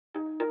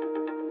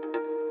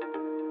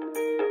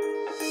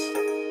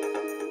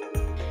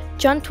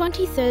John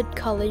 23rd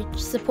College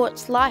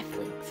supports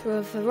LifeLink through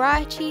a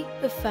variety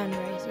of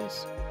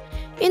fundraisers.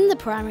 In the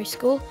primary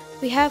school,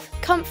 we have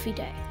Comfy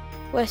Day,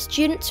 where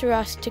students are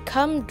asked to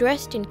come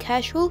dressed in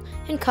casual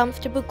and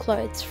comfortable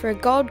clothes for a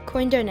gold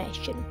coin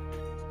donation.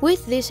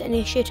 With this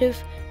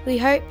initiative, we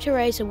hope to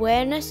raise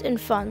awareness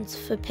and funds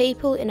for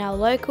people in our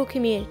local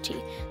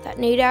community that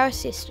need our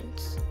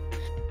assistance.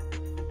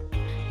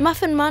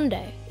 Muffin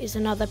Monday is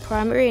another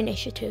primary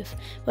initiative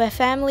where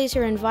families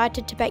are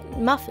invited to bake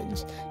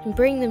muffins and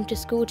bring them to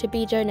school to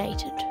be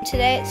donated.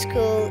 Today at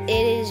school it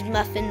is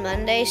Muffin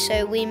Monday,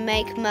 so we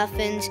make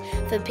muffins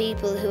for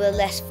people who are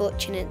less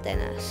fortunate than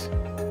us.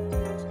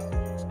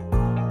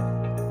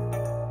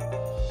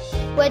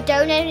 We're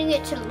donating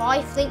it to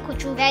LifeLink,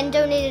 which will then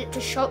donate it to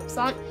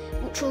Shopfront,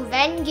 which will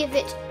then give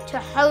it to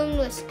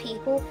homeless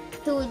people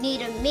who would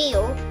need a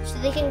meal so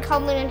they can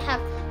come in and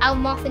have our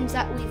muffins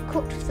that we've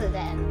cooked for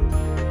them.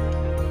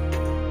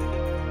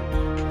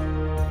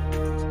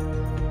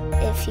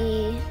 If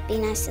you be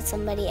nice to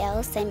somebody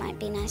else, they might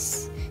be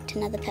nice to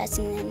another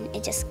person, and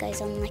it just goes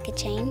on like a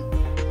chain.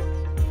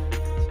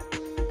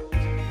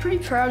 Pretty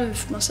proud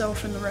of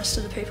myself and the rest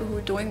of the people who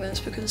are doing this,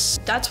 because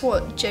that's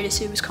what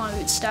JDC was kind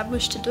of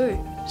established to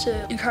do,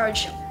 to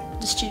encourage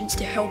the students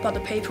to help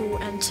other people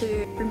and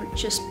to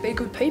just be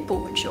good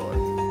people, in short.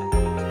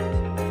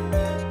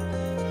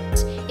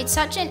 It's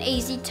such an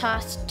easy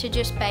task to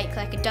just bake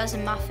like a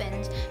dozen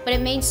muffins, but it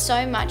means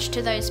so much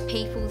to those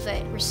people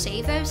that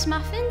receive those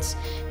muffins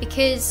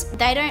because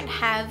they don't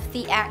have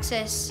the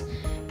access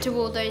to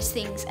all those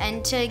things,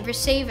 and to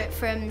receive it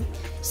from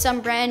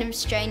some random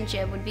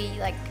stranger would be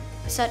like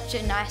such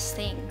a nice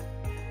thing.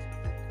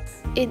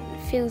 It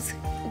feels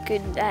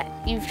good that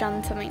you've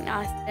done something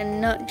nice, and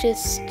not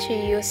just to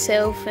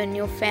yourself and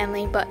your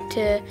family but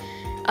to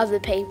other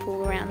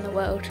people around the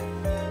world.